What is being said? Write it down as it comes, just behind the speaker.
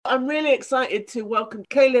I'm really excited to welcome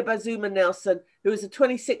Caleb Azumah Nelson, who is a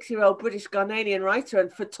 26-year-old British Ghanaian writer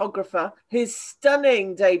and photographer. His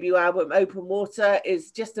stunning debut album, Open Water,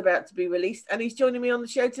 is just about to be released, and he's joining me on the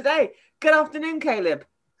show today. Good afternoon, Caleb.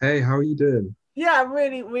 Hey, how are you doing? Yeah,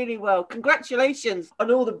 really, really well. Congratulations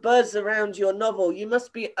on all the buzz around your novel. You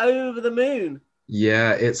must be over the moon.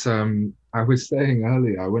 Yeah, it's I was saying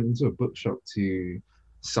earlier, I went into a bookshop to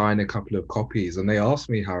sign a couple of copies and they asked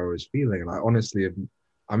me how I was feeling. And I honestly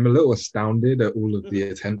I'm a little astounded at all of the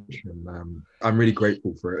attention. I'm really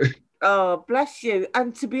grateful for it. Oh, bless you.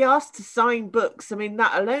 And to be asked to sign books, I mean,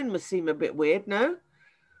 that alone must seem a bit weird, no?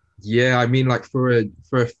 Yeah, I mean like for a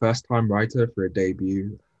first time writer for a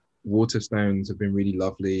debut, Waterstones have been really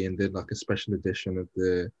lovely and did like a special edition of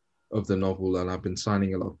the novel, and I've been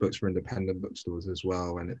signing a lot of books for independent bookstores as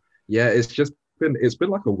well. And yeah, it's been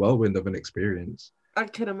like a whirlwind of an experience. I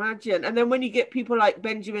can imagine. And then when you get people like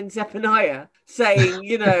Benjamin Zephaniah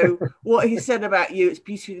saying, what he said about you, it's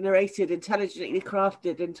beautifully narrated, intelligently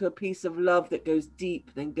crafted into a piece of love that goes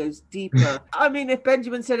deep, then goes deeper. I mean, if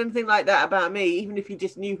Benjamin said anything like that about me, even if he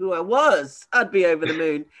just knew who I was, I'd be over the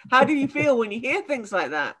moon. How do you feel when you hear things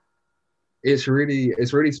like that? It's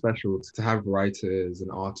really special to have writers and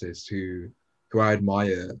artists who I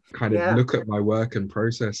admire kind of Yeah. look at my work and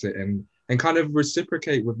process it and kind of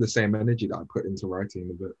reciprocate with the same energy that I put into writing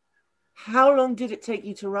the book. How long did it take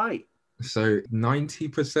you to write? So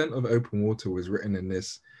 90% of Open Water was written in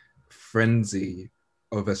this frenzy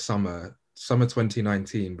of a summer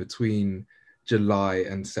 2019, between July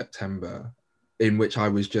and September, in which I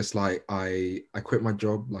was just like, I quit my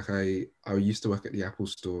job. Like I used to work at the Apple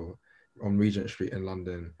store on Regent Street in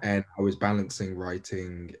London, and I was balancing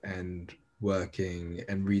writing and working,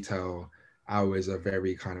 and retail hours are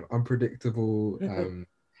very kind of unpredictable.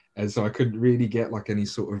 And so I couldn't really get like any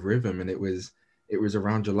sort of rhythm. And it was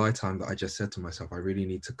around July time that I just said to myself, I really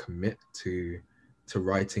need to commit to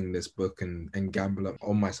writing this book and gamble up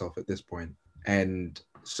on myself at this point. And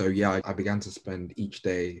so yeah, I began to spend each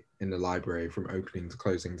day in the library from opening to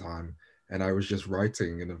closing time. And I was just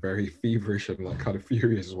writing in a very feverish and like kind of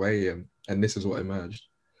furious way. And this is what emerged.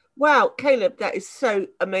 Wow, Caleb, that is so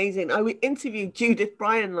amazing. I interviewed Judith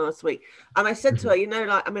Bryan last week, and I said to her,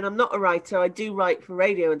 I mean, I'm not a writer. I do write for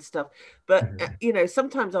radio and stuff, but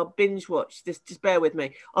sometimes I'll binge watch this. Just bear with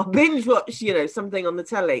me. I'll binge watch, something on the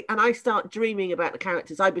telly, and I start dreaming about the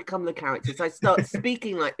characters. I become the characters. I start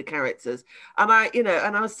speaking like the characters, and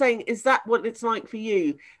and I was saying, is that what it's like for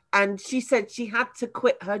you? And she said she had to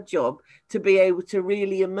quit her job to be able to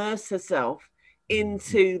really immerse herself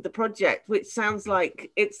into the project, which sounds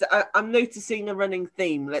like I'm noticing a running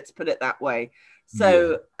theme, let's put it that way. Yeah.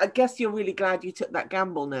 So I guess you're really glad you took that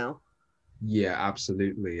gamble now. Yeah,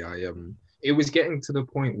 absolutely. It was getting to the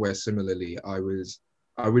point where similarly I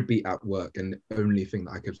would be at work and the only thing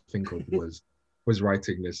that I could think of was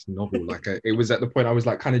writing this novel. Like it was at the point I was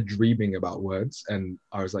like kind of dreaming about words, and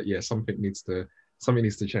I was like, yeah, something needs to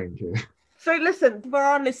change here. So listen, for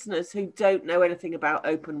our listeners who don't know anything about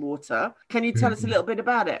Open Water, can you tell us a little bit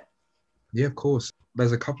about it? Yeah, of course.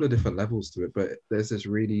 There's a couple of different levels to it, but there's this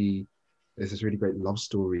really great love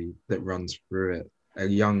story that runs through it. A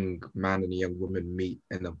young man and a young woman meet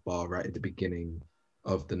in a bar right at the beginning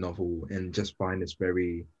of the novel and just find this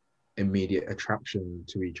very immediate attraction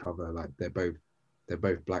to each other. Like they're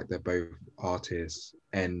both black, they're both artists,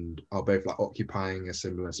 and are both like occupying a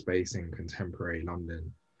similar space in contemporary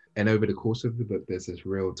London. And over the course of the book, there's this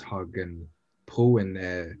real tug and pull in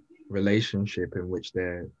their relationship in which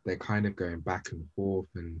they're kind of going back and forth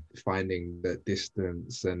and finding that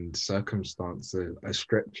distance and circumstance are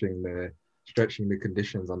stretching the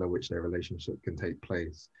conditions under which their relationship can take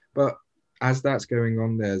place. But as that's going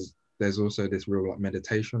on, there's also this real like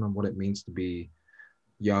meditation on what it means to be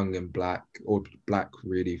young and black, or black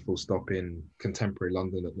really full stop, in contemporary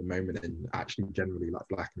London at the moment, and actually generally like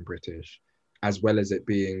black and British, as well as it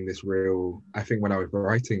being this real, I think when I was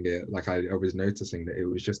writing it, like I was noticing that it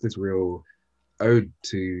was just this real ode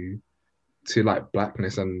to like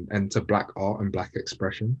blackness and to black art and black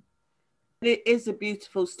expression. It is a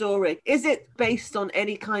beautiful story. Is it based on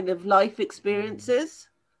any kind of life experiences?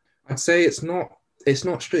 I'd say it's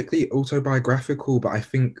not strictly autobiographical, but I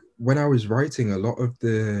think when I was writing, a lot of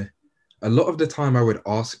the time I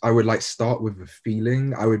would like start with a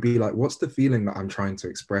feeling. I would be like, what's the feeling that I'm trying to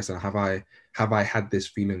express? And have I had this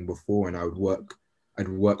feeling before? And I'd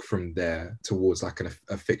work from there towards like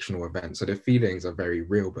a fictional event. So the feelings are very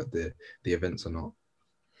real, but the events are not.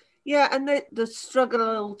 Yeah, and the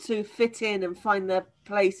struggle to fit in and find their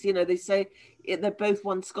place. They say, They both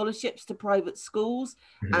won scholarships to private schools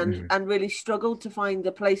Mm-hmm. and really struggled to find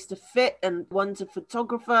a place to fit, and one's a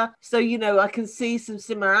photographer. So, I can see some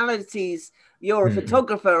similarities. You're a Mm-hmm.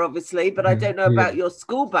 photographer, obviously, but I don't know Yeah. about your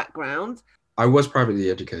school background. I was privately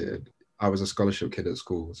educated. I was a scholarship kid at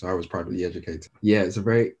school, so I was privately educated. Yeah, it's a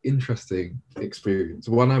very interesting experience.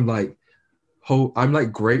 One I'm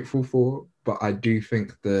like grateful for, but I do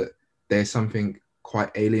think that there's something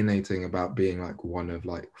quite alienating about being like one of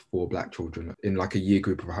like four black children in like a year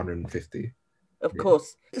group of 150. Of Yeah.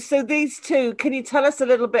 course. So these two, can you tell us a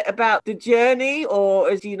little bit about the journey,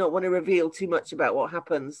 or do you not want to reveal too much about what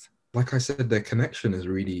happens? Like I said, their connection is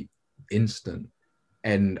really instant.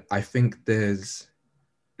 And I think there's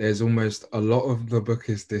almost a lot of the book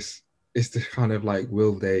is this kind of like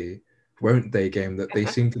will they, won't they game that they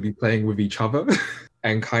seem to be playing with each other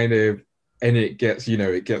and kind of, and it gets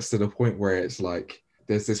to the point where it's like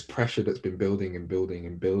there's this pressure that's been building and building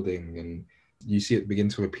and building, and you see it begin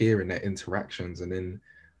to appear in their interactions and in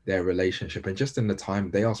their relationship and just in the time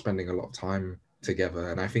they are spending a lot of time together.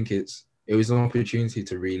 And I think it was an opportunity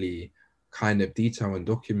to really kind of detail and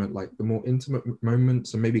document like the more intimate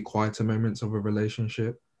moments and maybe quieter moments of a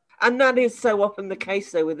relationship. And that is so often the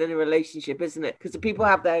case, though, within a relationship, isn't it? Because the people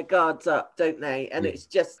have their guards up, don't they? And Yeah. it's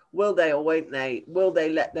just, will they or won't they? Will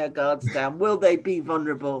they let their guards down? Will they be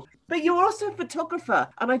vulnerable? But you're also a photographer,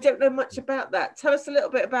 and I don't know much about that. Tell us a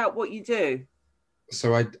little bit about what you do.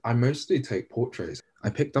 So I mostly take portraits.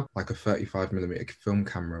 I picked up like a 35mm film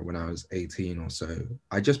camera when I was 18 or so.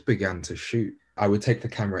 I just began to shoot. I would take the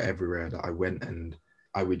camera everywhere that I went, and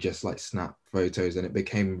I would just like snap photos, and it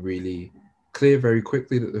became really clear very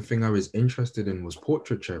quickly that the thing I was interested in was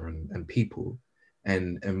portraiture and people,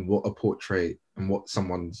 and what a portrait and what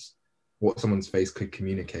someone's face could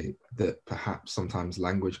communicate that perhaps sometimes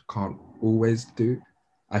language can't always do.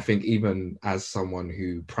 I think even as someone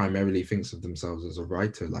who primarily thinks of themselves as a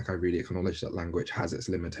writer, like I really acknowledge that language has its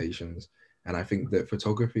limitations. And I think that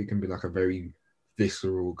photography can be like a very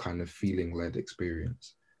visceral kind of feeling led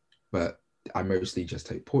experience. But I mostly just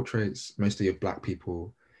take portraits, mostly of Black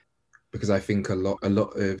people, because I think a lot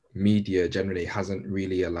of media generally hasn't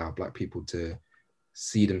really allowed Black people to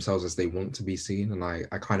see themselves as they want to be seen. And I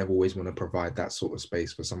kind of always want to provide that sort of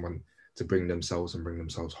space for someone to bring themselves and bring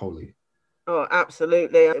themselves wholly. Oh,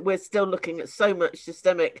 absolutely. We're still looking at so much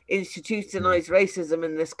systemic, Mm. institutionalized racism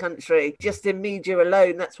in this country. Just in media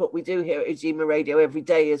alone, that's what we do here at Azumah Radio every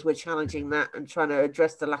day, is we're challenging that and trying to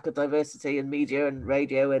address the lack of diversity in media and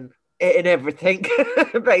radio and in everything,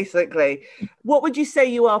 basically. What would you say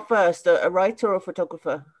you are first, a writer or a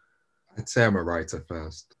photographer? I'd say I'm a writer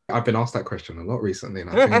first. I've been asked that question a lot recently, and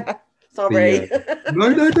I think the Sorry.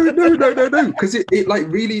 no, because it like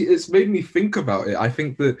really it's made me think about it. I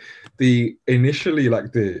think that the initially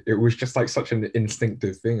like it was just like such an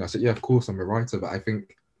instinctive thing. I said, yeah, of course I'm a writer, but I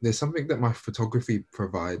think there's something that my photography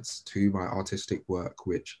provides to my artistic work,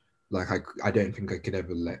 which like I don't think I could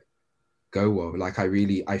ever let go of. Like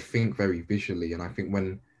I think very visually, and I think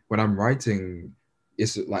when I'm writing,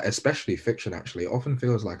 it's like especially fiction. Actually, it often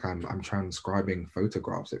feels like I'm transcribing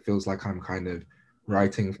photographs. It feels like I'm kind of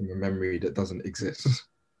writing from a memory that doesn't exist.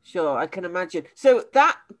 Sure, I can imagine. So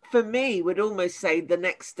that, for me, would almost say the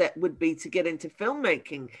next step would be to get into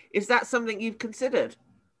filmmaking. Is that something you've considered?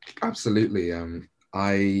 Absolutely.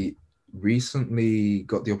 I recently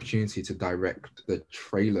got the opportunity to direct the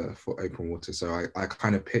trailer for Open Water. So I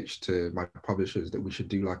kind of pitched to my publishers that we should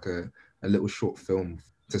do like a little short film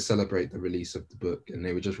to celebrate the release of the book. And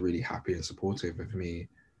they were just really happy and supportive of me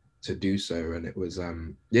to do so. And it was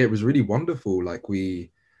yeah, it was really wonderful. Like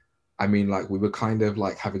we were kind of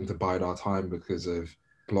like having to bide our time because of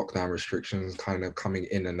lockdown restrictions kind of coming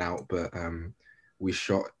in and out. But we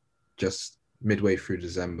shot just midway through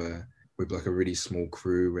December with like a really small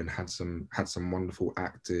crew and had some wonderful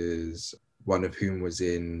actors. One of whom was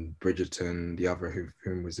in Bridgerton, the other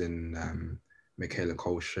whom was in Michaela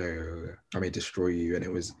Cole's show I May Destroy You, and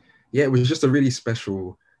it was just a really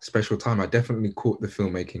special time. I definitely caught the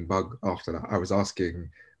filmmaking bug after that. I was asking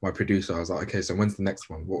my producer, I was like, okay, so when's the next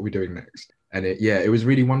one? What are we doing next? And it was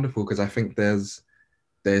really wonderful because I think there's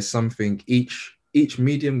something each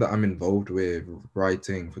medium that I'm involved with,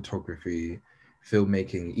 writing, photography,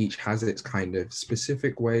 filmmaking, each has its kind of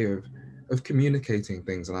specific way of communicating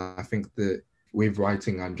things. And I think that with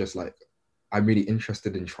writing, I'm really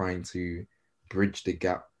interested in trying to bridge the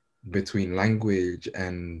gap between language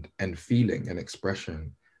and feeling and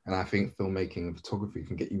expression. And I think filmmaking and photography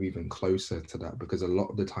can get you even closer to that because a lot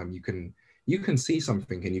of the time you can see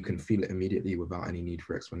something and you can feel it immediately without any need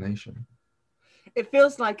for explanation. It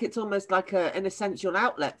feels like it's almost like an essential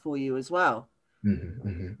outlet for you as well.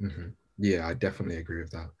 Yeah, I definitely agree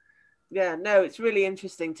with that. Yeah, no, it's really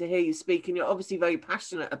interesting to hear you speak, and you're obviously very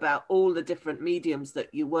passionate about all the different mediums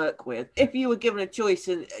that you work with. If you were given a choice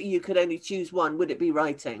and you could only choose one, would it be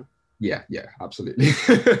writing? Yeah, yeah, absolutely.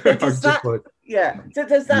 So I'm does just that, like, yeah. So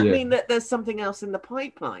does that yeah, mean that there's something else in the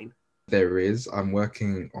pipeline? there is. I'm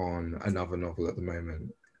working on another novel at the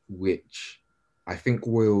moment, which I think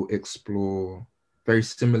will explore very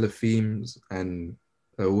similar themes, and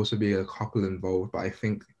there'll also be a couple involved. But I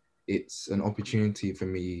think it's an opportunity for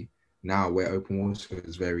me now, where open water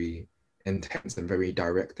is very intense and very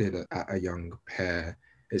directed at a young pair.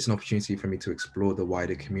 It's an opportunity for me to explore the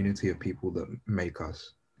wider community of people that make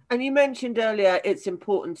us. And you mentioned earlier it's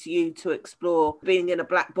important to you to explore being in a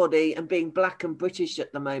black body and being black and British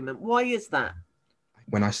at the moment. Why is that?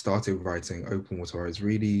 When I started writing Open Water, I was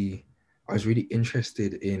really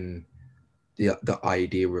interested in the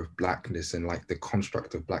idea of blackness and like the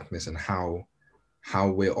construct of blackness, and how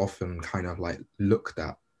we're often kind of like looked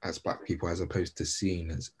at as black people as opposed to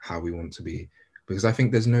seen as how we want to be. Because I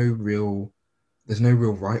think there's no real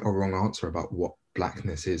right or wrong answer about what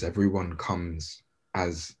blackness is. Everyone comes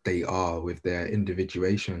as they are with their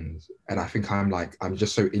individuations. And I think I'm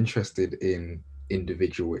just so interested in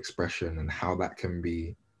individual expression and how that can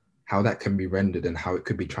be rendered and how it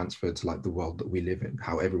could be transferred to like the world that we live in,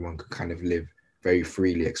 how everyone could kind of live very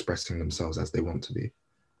freely expressing themselves as they want to be.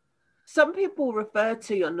 Some people refer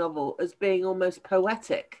to your novel as being almost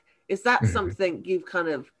poetic. Is that Mhm. something you've kind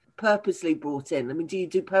of purposely brought in? I mean, do you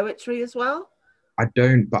do poetry as well? I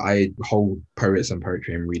don't, but I hold poets and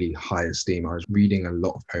poetry in really high esteem. I was reading a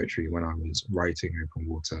lot of poetry when I was writing Open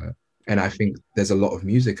Water. And I think there's a lot of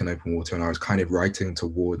music in Open Water, and I was kind of writing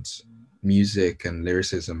towards music and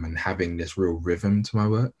lyricism and having this real rhythm to my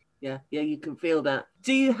work. Yeah, yeah, you can feel that.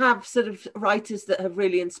 Do you have sort of writers that have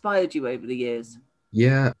really inspired you over the years?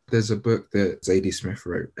 Yeah, there's a book that Zadie Smith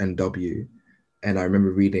wrote, NW, and I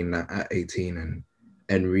remember reading that at 18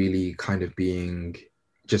 and really kind of being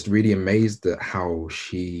just really amazed at how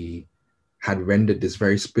she had rendered this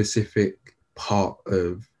very specific part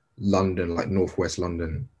of London, like Northwest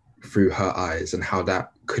London, through her eyes, and how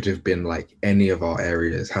that could have been like any of our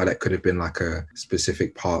areas, how that could have been like a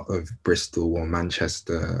specific part of Bristol or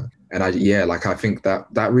Manchester. And I think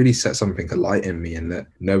that really set something alight in me, and that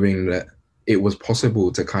knowing that it was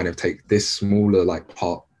possible to kind of take this smaller like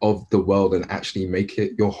part of the world and actually make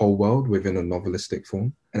it your whole world within a novelistic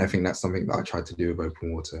form. And I think that's something that I tried to do with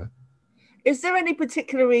Open Water. Is there any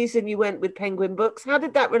particular reason you went with Penguin Books? How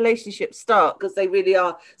did that relationship start? Because they really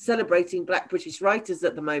are celebrating Black British writers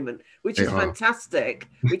at the moment, which They is are. fantastic,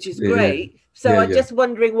 which is It is. great. So Yeah, I'm yeah. just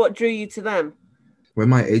wondering what drew you to them. When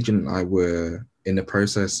my agent and I were in the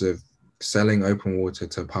process of selling Open Water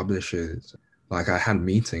to publishers, like I had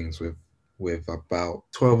meetings with about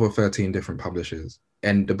 12 or 13 different publishers.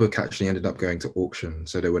 And the book actually ended up going to auction.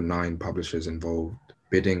 So there were 9 publishers involved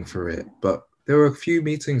bidding for it. But there were a few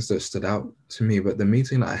meetings that stood out to me. But the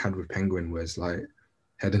meeting that I had with Penguin was like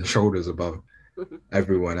head and shoulders above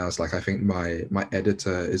everyone else. Like I think my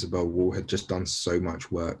editor, Isabel Wall, had just done so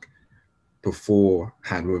much work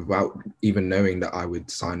beforehand without even knowing that I would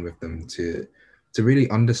sign with them to really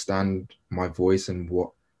understand my voice and what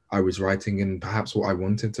I was writing and perhaps what I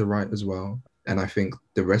wanted to write as well. And I think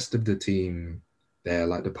the rest of the team there,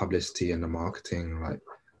 like the publicity and the marketing, like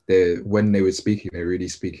they when they were speaking, they were really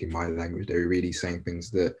speaking my language. They were really saying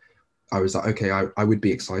things that I was like, okay, I would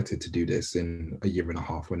be excited to do this in a year and a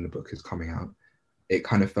half when the book is coming out. It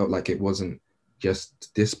kind of felt like it wasn't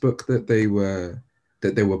just this book that they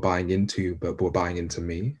were buying into, but were buying into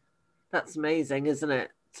me. That's amazing, isn't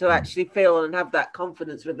it? To Mm. actually feel and have that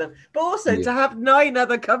confidence with them, but also Yeah. to have 9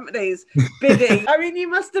 other companies bidding. I mean, you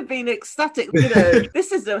must have been ecstatic.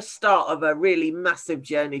 This is the start of a really massive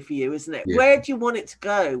journey for you, isn't it? Yeah. Where do you want it to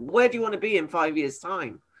go? Where do you want to be in 5 years'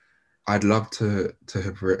 time? I'd love to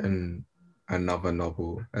have written another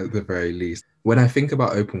novel at the very least. When I think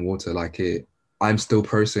about Open Water, I'm still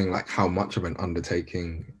processing like how much of an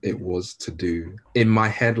undertaking it was to do. In my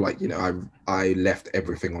head, I left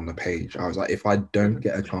everything on the page. I was like, if I don't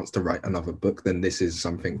get a chance to write another book, then this is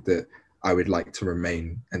something that I would like to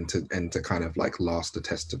remain and to kind of like last the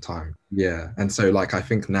test of time. Yeah. And so like I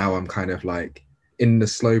think now I'm kind of like in the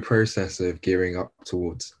slow process of gearing up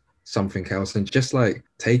towards something else and just like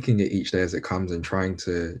taking it each day as it comes and trying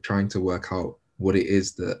to work out what it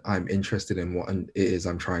is that I'm interested in, what it is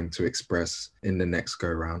I'm trying to express in the next go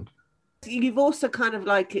round. You've also kind of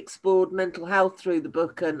like explored mental health through the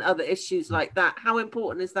book and other issues like that. How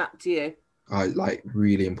important is that to you? Like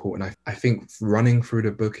really important. I think running through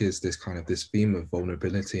the book is this theme of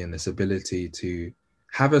vulnerability and this ability to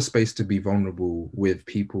have a space to be vulnerable with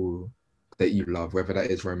people that you love, whether that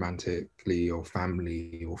is romantically or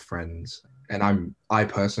family or friends. And I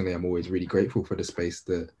personally am always really grateful for the space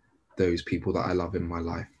that those people that I love in my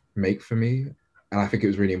life make for me. And I think it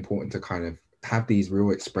was really important to kind of have these real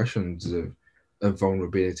expressions of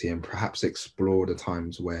vulnerability and perhaps explore the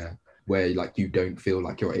times where like you don't feel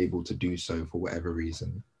like you're able to do so for whatever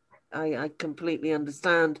reason. I completely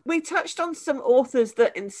understand. We touched on some authors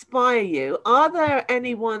that inspire you. Are there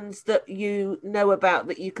any ones that you know about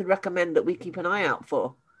that you could recommend that we keep an eye out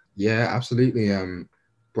for? Yeah, absolutely.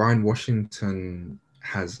 Brian Washington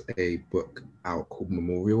has a book out called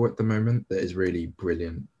Memorial at the moment that is really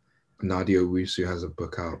brilliant. Nadia Owusu has a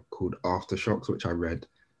book out called Aftershocks, which I read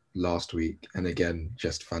last week, and again,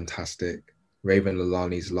 just fantastic. Raven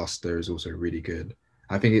Lalani's Luster is also really good.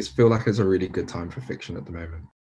 I think it's feel like it's a really good time for fiction at the moment.